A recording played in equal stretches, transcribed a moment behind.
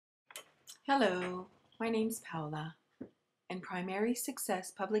Hello, my name's Paola, and Primary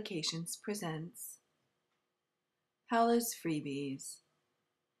Success Publications presents Paola's Freebies.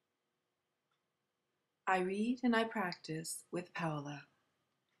 I read and I practice with Paola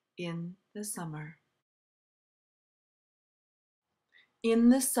in the summer. In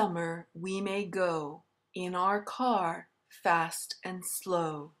the summer we may go in our car fast and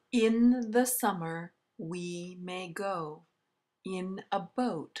slow. In the summer we may go in a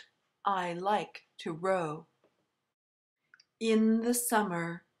boat I like to row. In the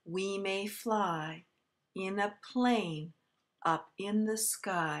summer we may fly in a plane up in the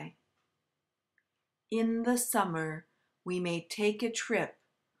sky. In the summer we may take a trip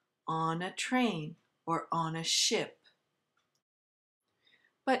on a train or on a ship.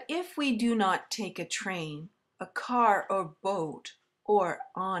 But if we do not take a train, a car or boat, or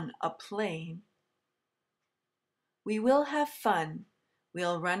on a plane, we will have fun,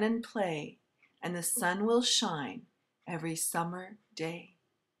 we'll run and play, and the sun will shine every summer day.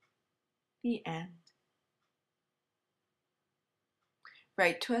 The end.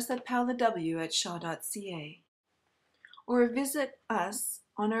 Write to us at paolaw@shaw.ca or visit us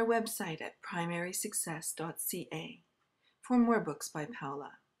on our website at primarysuccess.ca for more books by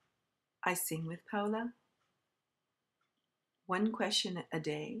Paola. I sing with Paola, one question a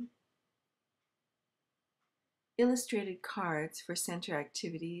day, illustrated cards for center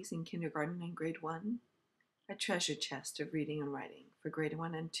activities in kindergarten and grade 1, a treasure chest of reading and writing for grade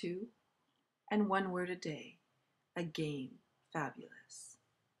 1 and 2, and one word a day, a game. Fabulous.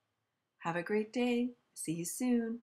 Have a great day. See you soon.